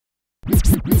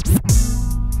Okay,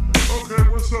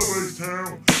 what's up, H.A.W.K?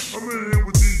 I'm in here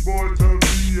with these boys to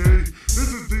VA. This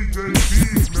is DJ B,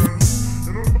 man.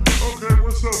 Okay,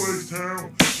 what's up, H.A.W.K?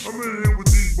 I'm in here with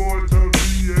these boys to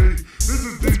VA. This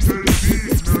is DJ B,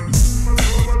 man.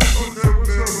 Okay,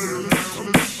 what's up, H.A.W.K?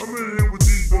 I'm in here with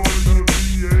these boys to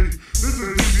VA. This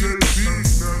is DJ B,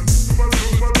 man. I'm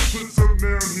about to put something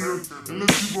down here and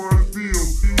let you boys feel.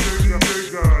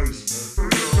 DJ guys. Here we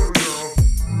go, y'all.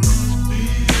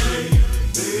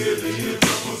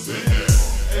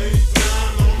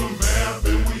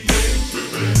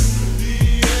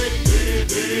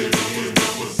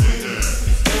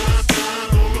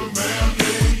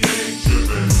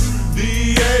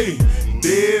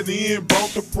 Dead end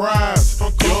brought the prize.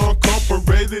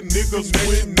 Uncompensated niggas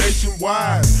went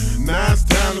nationwide. Now it's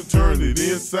time to turn it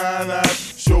inside out.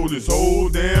 Show this whole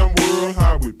damn world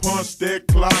how we punch that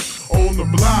clock on the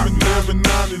block.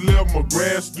 9/11, my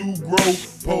grass do grow.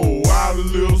 Pour out a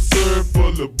little syrup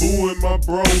for the boo and my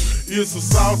bro. It's a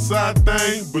Southside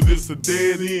thing, but it's a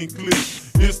dead end click.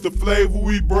 It's the flavor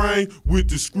we bring with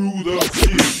the screwed up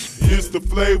shit. It's the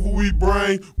flavor we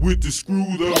bring with the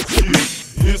screwed up shit.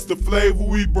 It's the flavor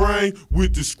we bring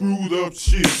with the screwed up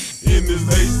shit. In this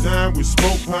H-time with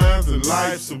smoke pines and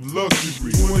lives of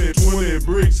luxury. 20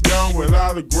 bricks gone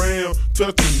without a gram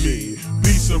touching me.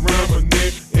 Beats around my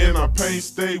neck and our paint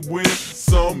stay wet.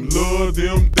 Some love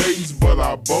them days, but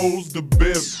our bowls the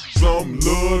best. Some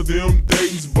love them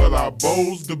days, but our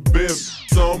bowls the best.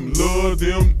 Some love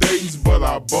them days, but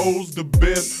our bowls the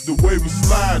best. The way we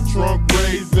slide, trunk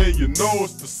raised, and you know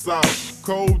it's the South.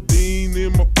 Codeine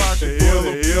in my pocket,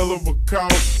 hell of a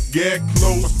cough. Get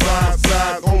close,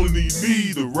 side, only need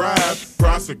me to ride.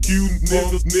 Prosecuting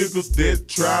niggas that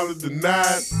trial is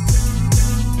denied.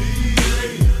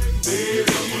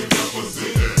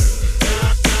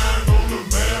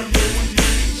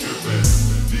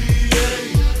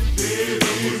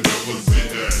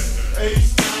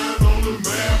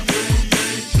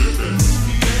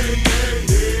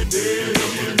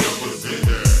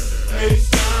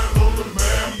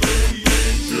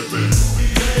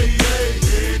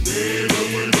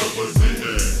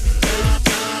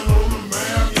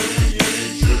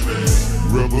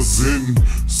 Representing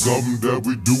something that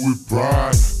we do with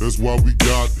pride. That's why we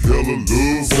got hella love on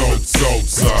the south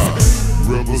side.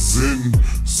 Representing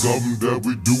something that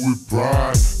we do with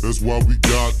pride. That's why we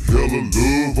got hella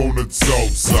love on the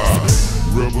south side.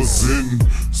 Representing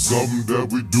something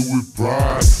that we do with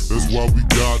pride. That's why we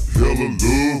got hella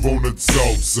love on the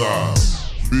south side.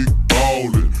 Big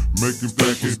ballin', making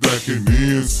stacking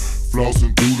ends.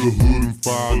 Flossing through the hood and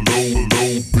fire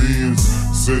low bins.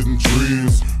 Setting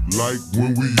trends like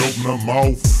when we open our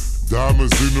mouth.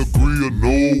 Diamonds in the grill,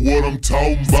 know what I'm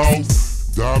talking about.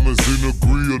 Diamonds in the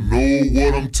grill, know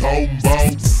what I'm talking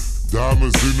about.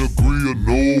 Diamonds in the grill,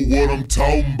 know what I'm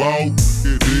talking about.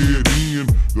 Dead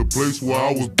end, the place where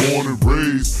I was born and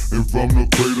raised. And from the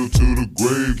cradle to the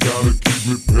grave, gotta keep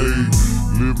me paid.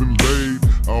 Living laid,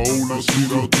 I own that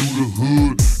shit out through the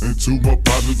hood. And to my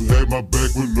partners who had my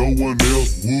back when no one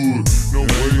else would. No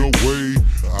way,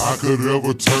 I could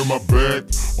ever turn my back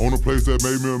on a place that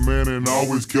made me a man and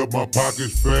always kept my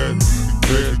pockets fat.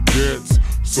 Cats,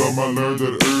 some I learned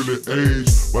at an early age.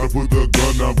 But I put the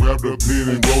gun down, grab the pen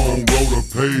and wrote a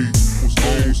page.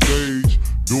 On stage,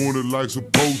 doing it like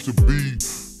supposed to be.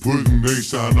 Putting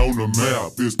H.A.W.K on the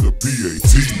map, it's the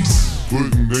PAT.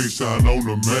 Putting H.A.W.K on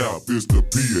the map, it's the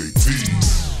PAT.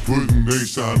 Putting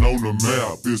H.A.W.K on the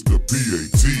map, it's the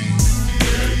PAT.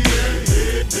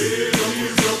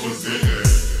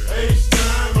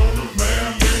 H.A.W.K on the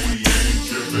map, yeah, we ain't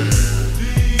trippin'.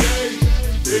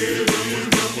 Dead is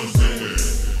represented.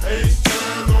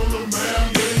 H.A.W.K on the map,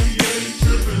 yeah, we ain't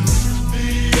trippin'.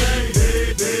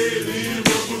 Dead is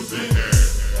represented.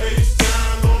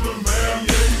 H.A.W.K on the map,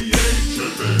 yeah, we ain't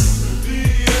trippin'.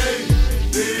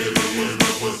 Dead is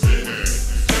represented.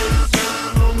 H.A.W.K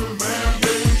on the map,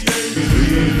 yeah, we ain't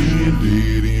trippin'.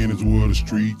 Dead end is where the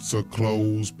streets are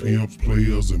closed. Pimps,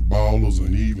 players, and ballers,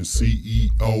 and even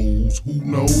CEOs. Who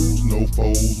knows? No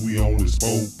foes, we only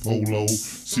smoke polo.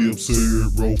 Sip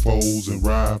syrup, roll foes, and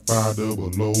ride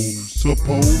 500.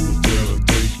 Suppose that'll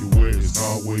take you where it's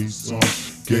always some.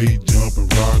 Gate jumping,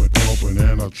 rocket pumping,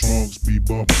 and our trunks be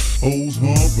bumping. Hoes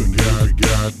humping, got a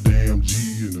goddamn G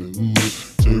in the hood.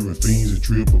 Serving fiends and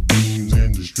triple beams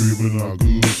and distributing our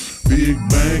goods. Big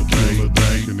bank, killer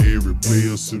dank, and every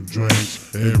player sip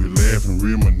drinks. Every laugh and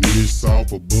reminisce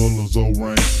off of bullets or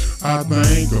ranks. I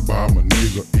think about my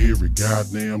nigga every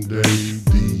goddamn day.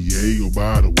 DA, oh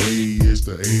by the way, it's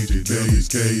the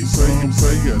H.A.W.K. Say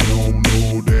I don't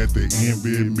know that they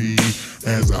envy me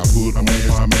as I put on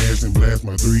my mask and blast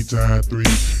my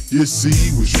 3x3. You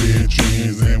see, we share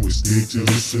trends and we stick to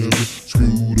the subject.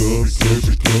 Screwed up,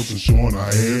 surface cups and showing our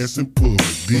ass in public.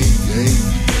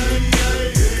 DA.